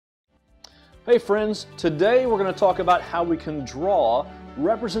Hey friends, today we're going to talk about how we can draw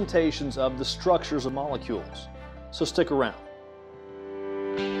representations of the structures of molecules. So stick around.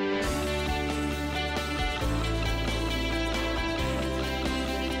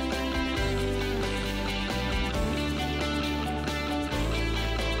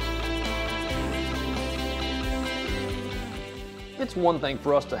 It's one thing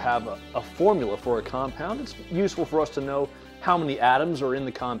for us to have a formula for a compound. It's useful for us to know how many atoms are in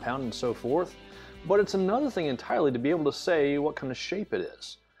the compound and so forth. But it's another thing entirely to be able to say what kind of shape it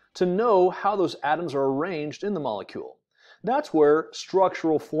is, to know how those atoms are arranged in the molecule. That's where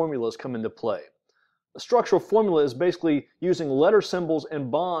structural formulas come into play. A structural formula is basically using letter symbols and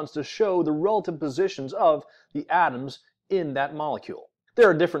bonds to show the relative positions of the atoms in that molecule. There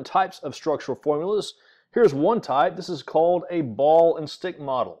are different types of structural formulas. Here's one type. This is called a ball and stick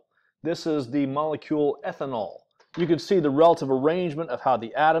model. This is the molecule ethanol. You can see the relative arrangement of how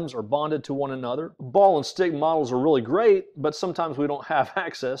the atoms are bonded to one another. Ball and stick models are really great, but sometimes we don't have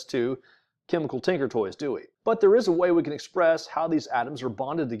access to chemical tinker toys, do we? But there is a way we can express how these atoms are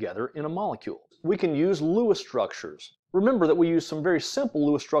bonded together in a molecule. We can use Lewis structures. Remember that we used some very simple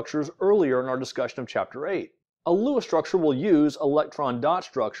Lewis structures earlier in our discussion of Chapter 8. A Lewis structure will use electron dot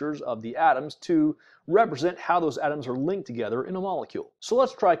structures of the atoms to represent how those atoms are linked together in a molecule. So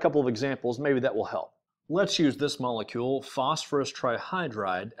let's try a couple of examples, maybe that will help. Let's use this molecule, phosphorus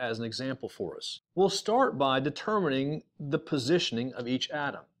trihydride, as an example for us. We'll start by determining the positioning of each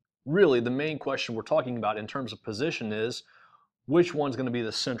atom. Really, the main question we're talking about in terms of position is which one's going to be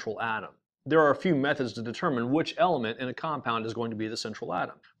the central atom. There are a few methods to determine which element in a compound is going to be the central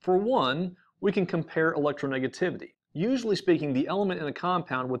atom. For one, we can compare electronegativity. Usually speaking, the element in a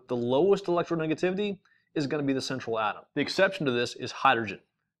compound with the lowest electronegativity is going to be the central atom. The exception to this is hydrogen.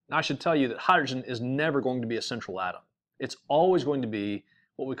 Now, I should tell you that hydrogen is never going to be a central atom. It's always going to be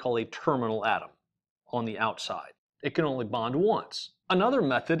what we call a terminal atom on the outside. It can only bond once. Another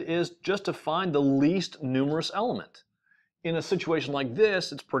method is just to find the least numerous element. In a situation like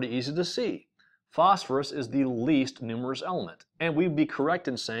this, it's pretty easy to see. Phosphorus is the least numerous element, and we'd be correct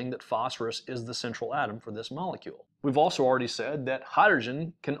in saying that phosphorus is the central atom for this molecule. We've also already said that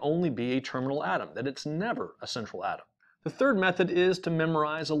hydrogen can only be a terminal atom, that it's never a central atom. The third method is to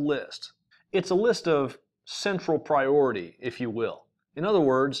memorize a list. It's a list of central priority, if you will. In other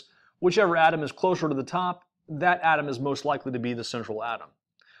words, whichever atom is closer to the top, that atom is most likely to be the central atom.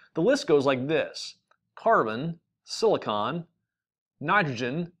 The list goes like this: carbon, silicon,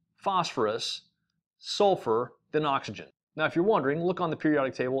 nitrogen, phosphorus, sulfur, then oxygen. Now, if you're wondering, look on the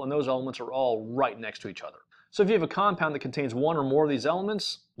periodic table and those elements are all right next to each other. So if you have a compound that contains one or more of these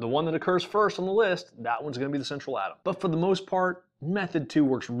elements, the one that occurs first on the list, that one's going to be the central atom. But for the most part, method 2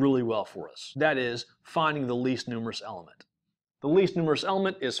 works really well for us. That is, finding the least numerous element. The least numerous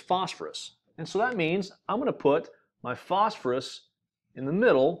element is phosphorus. And so that means I'm going to put my phosphorus in the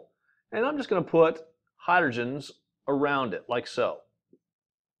middle, and I'm just going to put hydrogens around it, like so.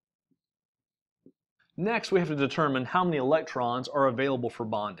 Next, we have to determine how many electrons are available for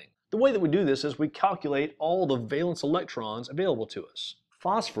bonding. The way that we do this is we calculate all the valence electrons available to us.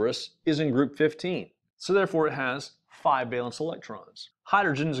 Phosphorus is in group 15, so therefore it has 5 valence electrons.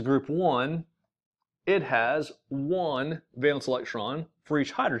 Hydrogen is group 1. It has 1 valence electron for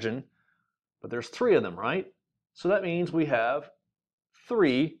each hydrogen, but there's 3 of them, right? So that means we have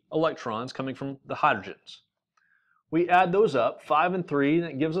 3 electrons coming from the hydrogens. We add those up, 5 and 3, and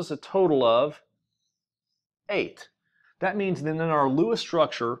it gives us a total of 8. That means then in our Lewis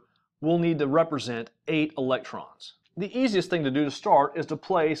structure, we'll need to represent 8 electrons. The easiest thing to do to start is to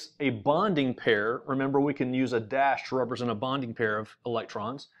place a bonding pair. Remember, we can use a dash to represent a bonding pair of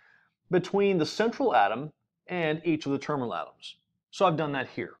electrons between the central atom and each of the terminal atoms. So I've done that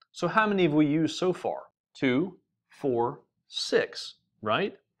here. So how many have we used so far? 2, 4, 6,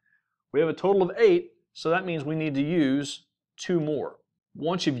 right? We have a total of 8, so that means we need to use 2 more.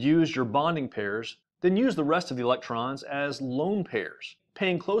 Once you've used your bonding pairs, then use the rest of the electrons as lone pairs,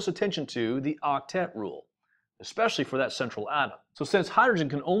 paying close attention to the octet rule, especially for that central atom. So since hydrogen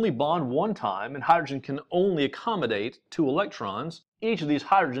can only bond one time and hydrogen can only accommodate 2 electrons, each of these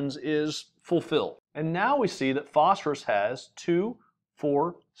hydrogens is fulfilled. And now we see that phosphorus has 2,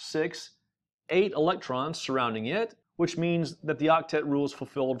 4, 6, 8 electrons surrounding it, which means that the octet rule is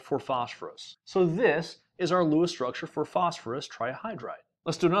fulfilled for phosphorus. So this is our Lewis structure for phosphorus trihydride.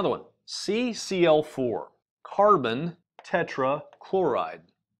 Let's do another one. CCl4, carbon tetrachloride,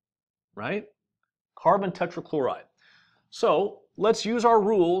 right? Carbon tetrachloride. So let's use our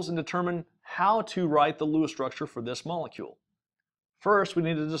rules and determine how to write the Lewis structure for this molecule. First, we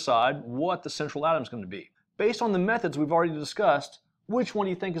need to decide what the central atom is going to be. Based on the methods we've already discussed, which one do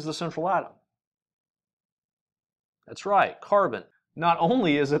you think is the central atom? That's right, carbon. Not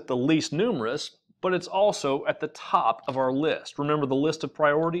only is it the least numerous, but it's also at the top of our list. Remember the list of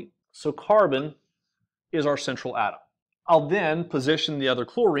priority? So carbon is our central atom. I'll then position the other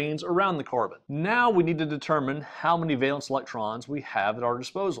chlorines around the carbon. Now we need to determine how many valence electrons we have at our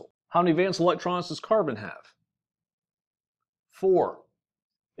disposal. How many valence electrons does carbon have? 4.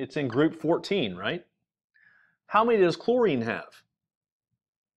 It's in group 14, right? How many does chlorine have?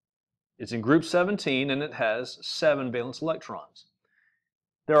 It's in group 17 and it has 7 valence electrons.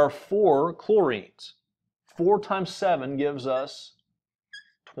 There are 4 chlorines. 4 times 7 gives us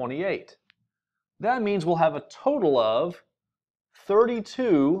 28. That means we'll have a total of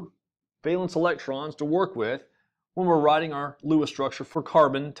 32 valence electrons to work with when we're writing our Lewis structure for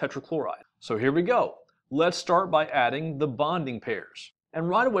carbon tetrachloride. So here we go. Let's start by adding the bonding pairs. And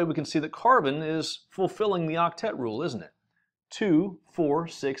right away we can see that carbon is fulfilling the octet rule, isn't it? 2, 4,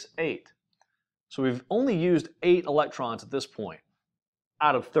 6, 8. So we've only used 8 electrons at this point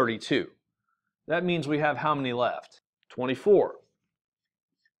out of 32. That means we have how many left? 24.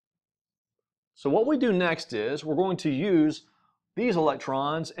 So what we do next is we're going to use these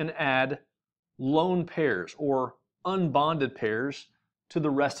electrons and add lone pairs or unbonded pairs to the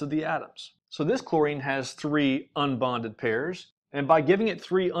rest of the atoms. So this chlorine has 3 unbonded pairs, and by giving it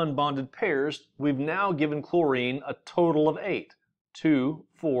 3 unbonded pairs, we've now given chlorine a total of 8. 2,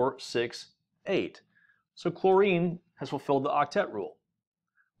 4, 6, 8. So chlorine has fulfilled the octet rule.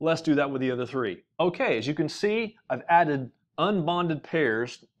 Let's do that with the other 3. Okay, as you can see, I've added unbonded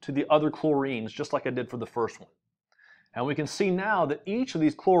pairs to the other chlorines just like I did for the first one. And we can see now that each of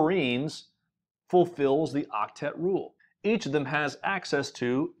these chlorines fulfills the octet rule. Each of them has access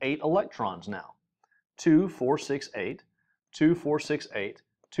to 8 electrons now. 2, 4, 6, 8, 2, 4, 6, 8,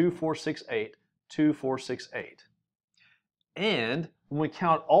 2, 4, 6, 8, 2, 4, 6, 8. And when we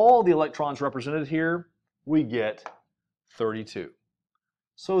count all the electrons represented here, we get 32.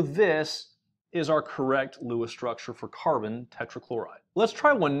 So this is our correct Lewis structure for carbon tetrachloride. Let's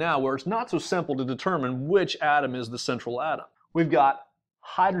try one now where it's not so simple to determine which atom is the central atom. We've got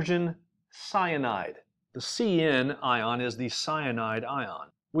hydrogen cyanide. The Cn ion is the cyanide ion.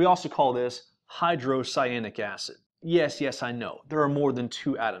 We also call this hydrocyanic acid. Yes, I know. There are more than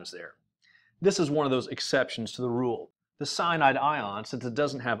 2 atoms there. This is one of those exceptions to the rule. The cyanide ion, since it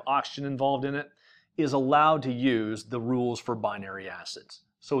doesn't have oxygen involved in it, is allowed to use the rules for binary acids.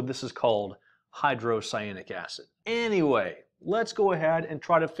 So this is called hydrocyanic acid. Anyway, let's go ahead and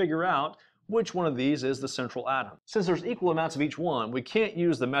try to figure out which one of these is the central atom. Since there's equal amounts of each one, we can't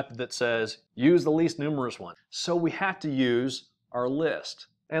use the method that says use the least numerous one. So we have to use our list.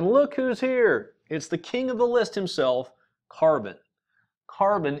 And look who's here. It's the king of the list himself, carbon.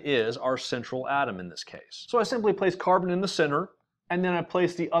 Carbon is our central atom in this case. So I simply place carbon in the center, and then I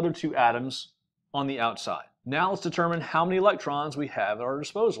place the other 2 atoms on the outside. Now let's determine how many electrons we have at our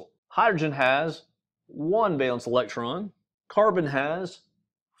disposal. Hydrogen has 1 valence electron, carbon has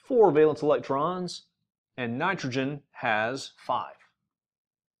 4 valence electrons, and nitrogen has 5.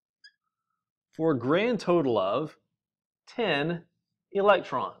 For a grand total of 10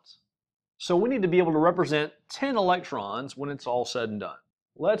 electrons. So we need to be able to represent 10 electrons when it's all said and done.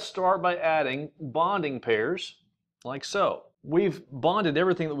 Let's start by adding bonding pairs, like so. We've bonded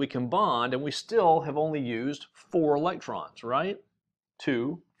everything that we can bond, and we still have only used 4 electrons, right?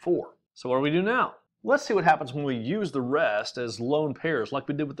 2, 4. So what do we do now? Let's see what happens when we use the rest as lone pairs like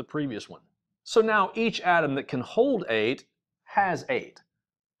we did with the previous one. So now each atom that can hold 8 has 8.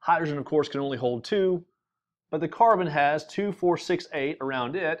 Hydrogen, of course, can only hold 2, but the carbon has 2, 4, 6, 8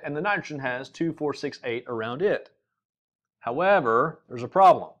 around it, and the nitrogen has 2, 4, 6, 8 around it. However, there's a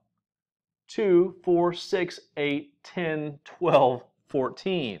problem. 2, 4, 6, 8, 10, 12,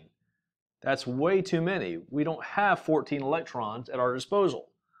 14. That's way too many. We don't have 14 electrons at our disposal.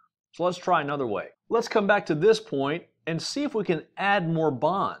 So let's try another way. Let's come back to this point and see if we can add more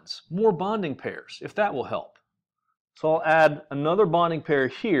bonds, more bonding pairs, if that will help. So I'll add another bonding pair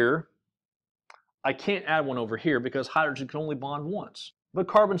here. I can't add one over here because hydrogen can only bond once. But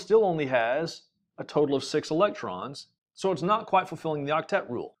carbon still only has a total of 6 electrons, so it's not quite fulfilling the octet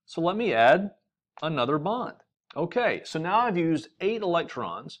rule. So let me add another bond. Okay, so now I've used 8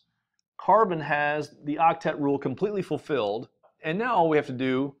 electrons. Carbon has the octet rule completely fulfilled, and now all we have to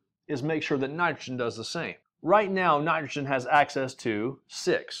do is make sure that nitrogen does the same. Right now, nitrogen has access to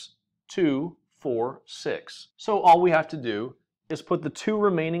 6. 2, 4, 6. So all we have to do is put the 2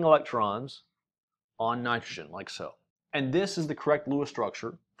 remaining electrons on nitrogen, like so. And this is the correct Lewis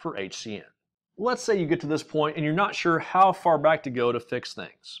structure for HCN. Let's say you get to this point and you're not sure how far back to go to fix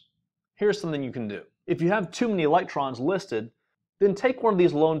things. Here's something you can do. If you have too many electrons listed, then take one of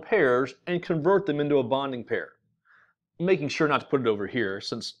these lone pairs and convert them into a bonding pair. making sure not to put it over here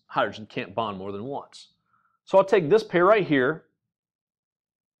since hydrogen can't bond more than once. So I'll take this pair right here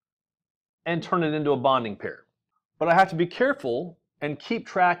and turn it into a bonding pair. But I have to be careful and keep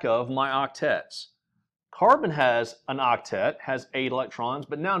track of my octets. Carbon has an octet, has 8 electrons,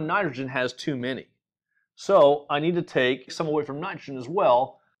 but now nitrogen has too many. So I need to take some away from nitrogen as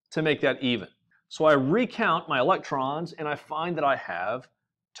well to make that even. So I recount my electrons and I find that I have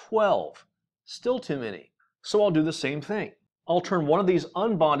 12. Still too many. So I'll do the same thing. I'll turn one of these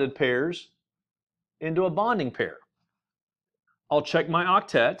unbonded pairs into a bonding pair. I'll check my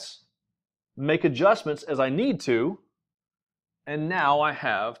octets, make adjustments as I need to, and now I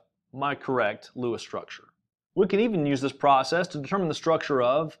have my correct Lewis structure. We can even use this process to determine the structure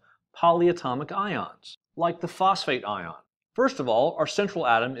of polyatomic ions, like the phosphate ion. First of all, our central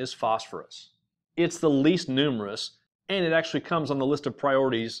atom is phosphorus. It's the least numerous, and it actually comes on the list of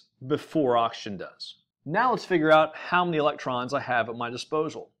priorities before oxygen does. Now let's figure out how many electrons I have at my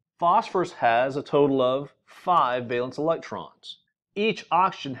disposal. Phosphorus has a total of 5 valence electrons. Each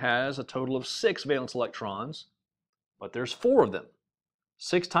oxygen has a total of 6 valence electrons, but there's 4 of them.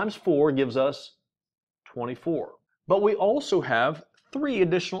 6 times 4 gives us 24. But we also have 3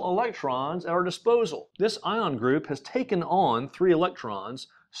 additional electrons at our disposal. This ion group has taken on 3 electrons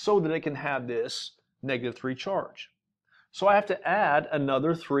so that it can have this -3 charge. So I have to add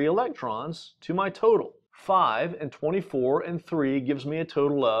another 3 electrons to my total. 5 and 24 and 3 gives me a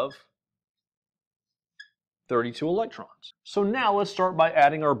total of 32 electrons. So now let's start by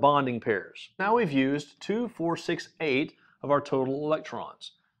adding our bonding pairs. Now we've used 2, 4, 6, 8 of our total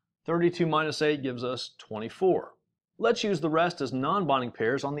electrons. 32 minus 8 gives us 24. Let's use the rest as non-bonding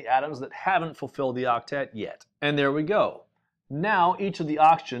pairs on the atoms that haven't fulfilled the octet yet. And there we go. Now each of the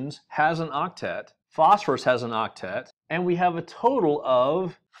oxygens has an octet, phosphorus has an octet, and we have a total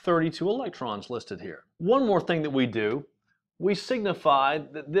of 32 electrons listed here. One more thing that we do, we signify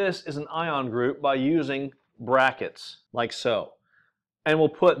that this is an ion group by using brackets, like so. And we'll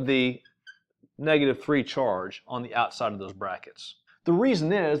put the -3 charge on the outside of those brackets. The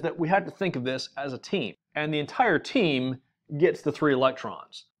reason is that we have to think of this as a team, and the entire team gets the 3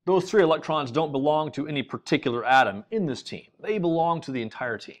 electrons. Those 3 electrons don't belong to any particular atom in this team. They belong to the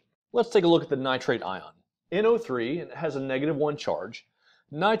entire team. Let's take a look at the nitrate ion. NO3, and it has a -1 charge.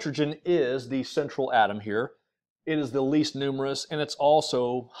 Nitrogen is the central atom here. It is the least numerous, and it's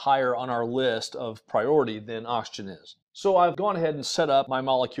also higher on our list of priority than oxygen is. So I've gone ahead and set up my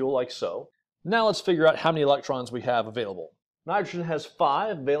molecule like so. Now let's figure out how many electrons we have available. Nitrogen has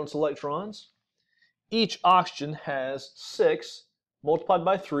 5 valence electrons. Each oxygen has 6, multiplied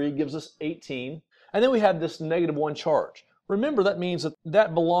by 3 gives us 18. And then we have this -1 charge. Remember, that means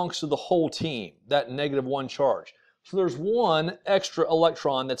that belongs to the whole team, that -1 charge. So there's 1 extra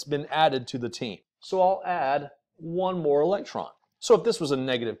electron that's been added to the team. So I'll add 1 more electron. So if this was a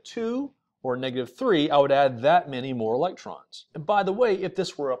 -2 or a -3, I would add that many more electrons. And by the way, if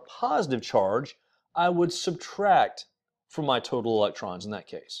this were a positive charge, I would subtract from my total electrons in that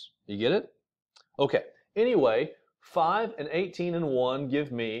case. You get it? Okay. Anyway, 5 and 18 and 1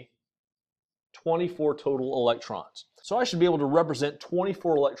 give me 24 total electrons. So I should be able to represent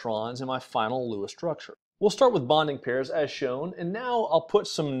 24 electrons in my final Lewis structure. We'll start with bonding pairs as shown, and now I'll put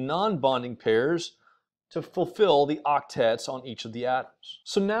some non-bonding pairs to fulfill the octets on each of the atoms.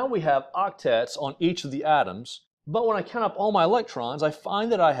 So now we have octets on each of the atoms, but when I count up all my electrons, I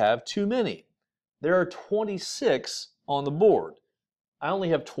find that I have too many. There are 26 on the board. I only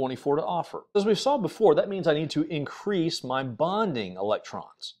have 24 to offer. As we saw before, that means I need to increase my bonding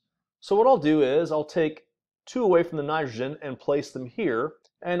electrons. So what I'll do is I'll take 2 away from the nitrogen and place them here,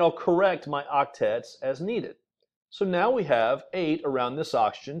 and I'll correct my octets as needed. So now we have 8 around this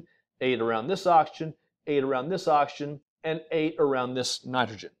oxygen, 8 around this oxygen, 8 around this oxygen, and 8 around this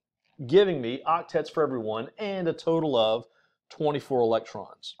nitrogen, giving me octets for everyone and a total of 24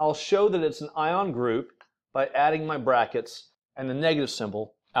 electrons. I'll show that it's an ion group by adding my brackets and the negative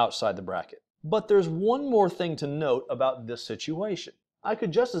symbol outside the bracket. But there's one more thing to note about this situation. I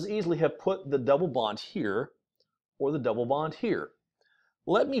could just as easily have put the double bond here or the double bond here.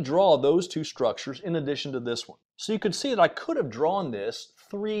 Let me draw those 2 structures in addition to this one. So you can see that I could have drawn this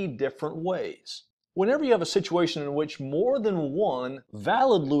 3 different ways. Whenever you have a situation in which more than one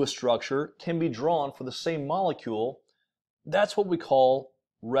valid Lewis structure can be drawn for the same molecule, that's what we call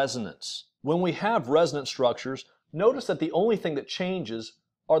resonance. When we have resonance structures, notice that the only thing that changes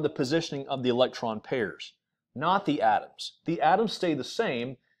are the positioning of the electron pairs, not the atoms. The atoms stay the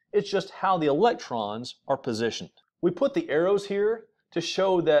same, it's just how the electrons are positioned. We put the arrows here to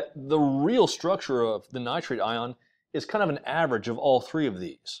show that the real structure of the nitrate ion is kind of an average of all 3 of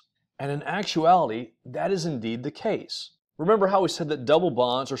these. And in actuality, that is indeed the case. Remember how we said that double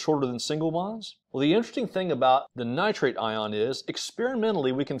bonds are shorter than single bonds? Well, the interesting thing about the nitrate ion is,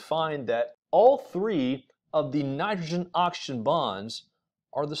 experimentally, we can find that all three of the nitrogen-oxygen bonds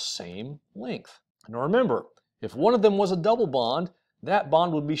are the same length. Now remember, if one of them was a double bond, that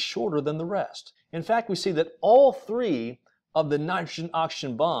bond would be shorter than the rest. In fact, we see that all three of the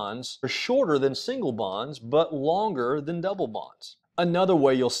nitrogen-oxygen bonds are shorter than single bonds, but longer than double bonds. Another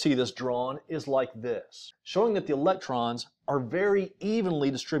way you'll see this drawn is like this, showing that the electrons are very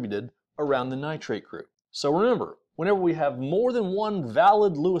evenly distributed around the nitrate group. So remember, whenever we have more than one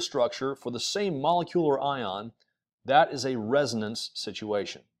valid Lewis structure for the same molecule or ion, that is a resonance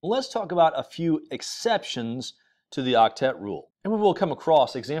situation. Let's talk about a few exceptions to the octet rule. And we will come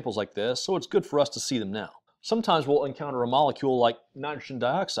across examples like this, so it's good for us to see them now. Sometimes we'll encounter a molecule like nitrogen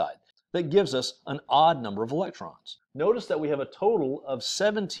dioxide that gives us an odd number of electrons. Notice that we have a total of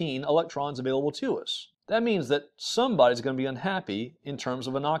 17 electrons available to us. That means that somebody's going to be unhappy in terms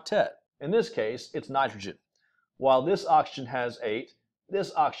of an octet. In this case, it's nitrogen. While this oxygen has 8,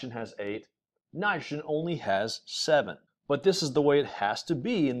 this oxygen has 8, nitrogen only has 7. But this is the way it has to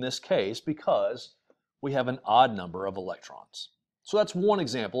be in this case because we have an odd number of electrons. So that's one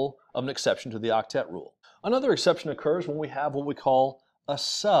example of an exception to the octet rule. Another exception occurs when we have what we call a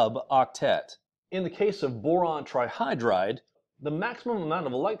sub-octet. In the case of boron trihydride, the maximum amount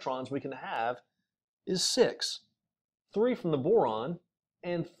of electrons we can have is 6. 3 from the boron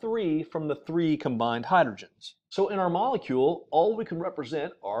and 3 from the 3 combined hydrogens. So in our molecule, all we can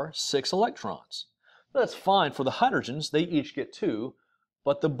represent are 6 electrons. That's fine for the hydrogens, they each get 2,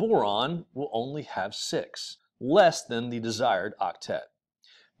 but the boron will only have 6, less than the desired octet.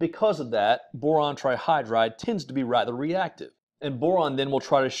 Because of that, boron trihydride tends to be rather reactive. And boron then will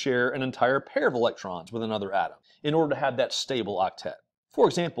try to share an entire pair of electrons with another atom in order to have that stable octet. For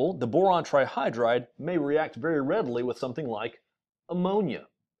example, the boron trihydride may react very readily with something like ammonia.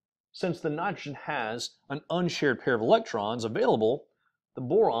 Since the nitrogen has an unshared pair of electrons available, the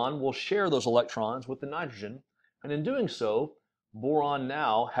boron will share those electrons with the nitrogen, and in doing so, boron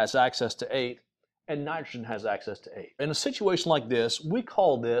now has access to 8, and nitrogen has access to 8. In a situation like this, we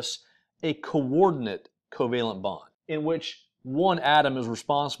call this a coordinate covalent bond, in which one atom is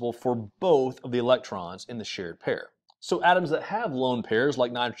responsible for both of the electrons in the shared pair. So atoms that have lone pairs,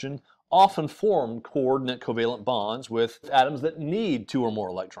 like nitrogen, often form coordinate covalent bonds with atoms that need 2 or more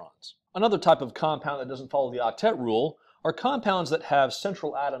electrons. Another type of compound that doesn't follow the octet rule are compounds that have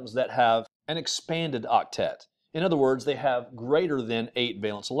central atoms that have an expanded octet. In other words, they have greater than 8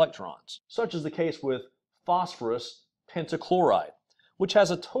 valence electrons, such is the case with phosphorus pentachloride, which has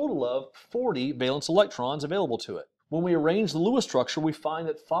a total of 40 valence electrons available to it. When we arrange the Lewis structure, we find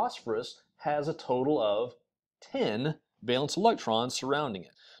that phosphorus has a total of 10 valence electrons surrounding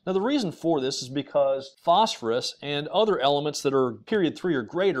it. Now the reason for this is because phosphorus and other elements that are period 3 or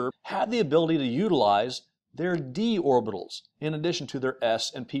greater have the ability to utilize their d orbitals in addition to their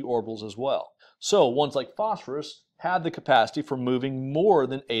s and p orbitals as well. So ones like phosphorus have the capacity for moving more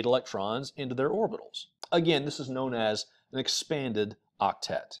than 8 electrons into their orbitals. Again, this is known as an expanded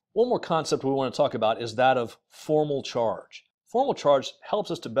octet. One more concept we want to talk about is that of formal charge. Formal charge helps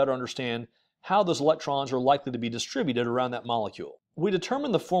us to better understand how those electrons are likely to be distributed around that molecule. We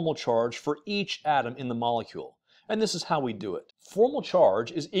determine the formal charge for each atom in the molecule, and this is how we do it. Formal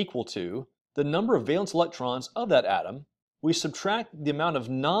charge is equal to the number of valence electrons of that atom. We subtract the amount of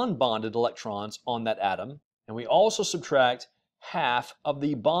non-bonded electrons on that atom, and we also subtract half of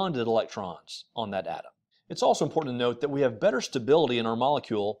the bonded electrons on that atom. It's also important to note that we have better stability in our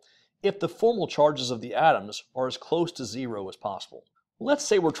molecule if the formal charges of the atoms are as close to 0 as possible. Let's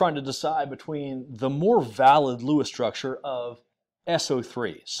say we're trying to decide between the more valid Lewis structure of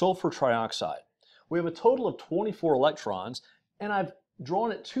SO3, sulfur trioxide. We have a total of 24 electrons, and I've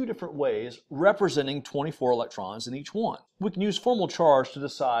drawn it 2 different ways representing 24 electrons in each one. We can use formal charge to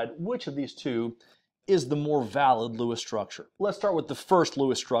decide which of these 2 is the more valid Lewis structure. Let's start with the first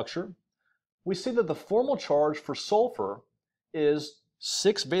Lewis structure. We see that the formal charge for sulfur is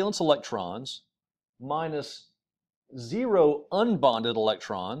 6 valence electrons minus 0 unbonded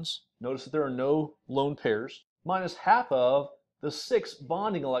electrons. Notice that there are no lone pairs, minus half of the 6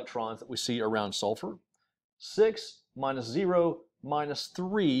 bonding electrons that we see around sulfur. 6 minus 0 minus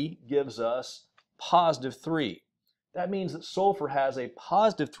 3 gives us positive 3. That means that sulfur has a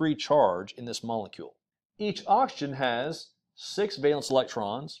positive 3 charge in this molecule. Each oxygen has 6 valence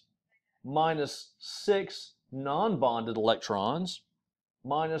electrons minus 6 non-bonded electrons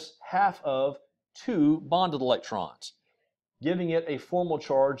minus half of 2 bonded electrons, giving it a formal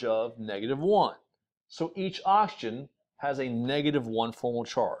charge of -1. So each oxygen has a -1 formal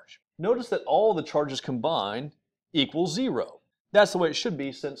charge. notice that all the charges combined equals 0. That's the way it should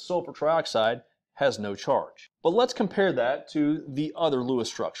be since sulfur trioxide has no charge. But let's compare that to the other Lewis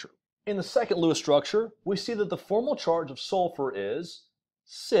structure. In the second Lewis structure, we see that the formal charge of sulfur is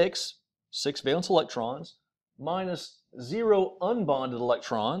 6 valence electrons, minus 0 unbonded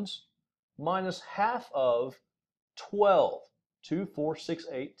electrons, minus half of 12, 2, 4, 6,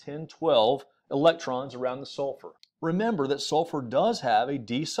 8, 10, 12 electrons around the sulfur. Remember that sulfur does have a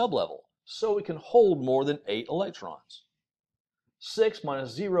d sublevel, so it can hold more than 8 electrons. 6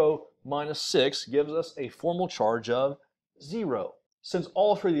 minus 0 minus 6 gives us a formal charge of 0. Since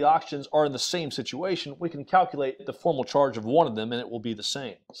all three of the oxygens are in the same situation, we can calculate the formal charge of one of them and it will be the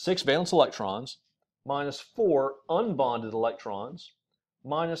same. 6 valence electrons minus 4 unbonded electrons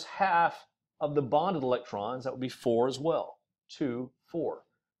minus half of the bonded electrons, that would be 4 as well. 2, 4.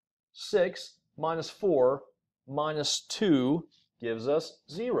 6 minus 4 minus 2 gives us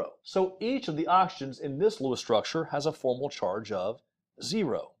 0. So each of the oxygens in this Lewis structure has a formal charge of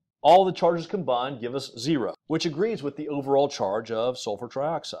 0. All the charges combined give us 0, which agrees with the overall charge of sulfur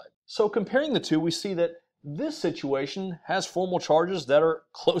trioxide. So comparing the two, we see that this situation has formal charges that are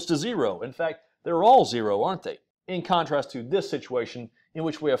close to 0. In fact, they're all 0, aren't they? In contrast to this situation, in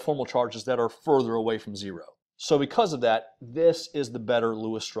which we have formal charges that are further away from 0. So because of that, this is the better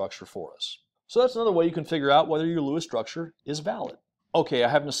Lewis structure for us. So that's another way you can figure out whether your Lewis structure is valid. Okay, I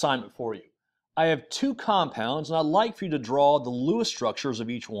have an assignment for you. I have two compounds and I'd like for you to draw the Lewis structures of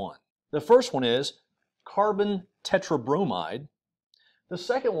each one. The first one is carbon tetrabromide. The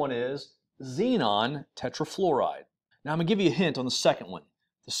second one is xenon tetrafluoride. Now I'm going to give you a hint on the second one.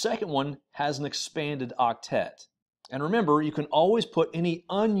 The second one has an expanded octet. And remember, you can always put any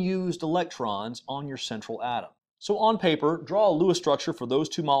unused electrons on your central atom. So on paper, draw a Lewis structure for those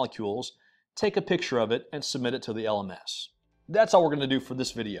two molecules, take a picture of it, and submit it to the LMS. That's all we're going to do for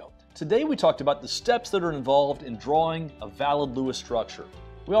this video. Today we talked about the steps that are involved in drawing a valid Lewis structure.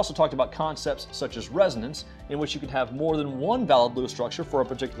 We also talked about concepts such as resonance, in which you can have more than one valid Lewis structure for a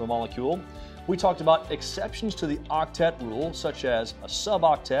particular molecule. We talked about exceptions to the octet rule, such as a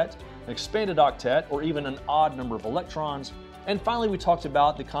suboctet, an expanded octet, or even an odd number of electrons. And finally, we talked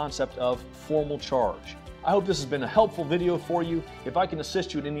about the concept of formal charge. I hope this has been a helpful video for you. If I can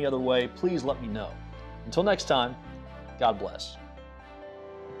assist you in any other way, please let me know. Until next time, God bless.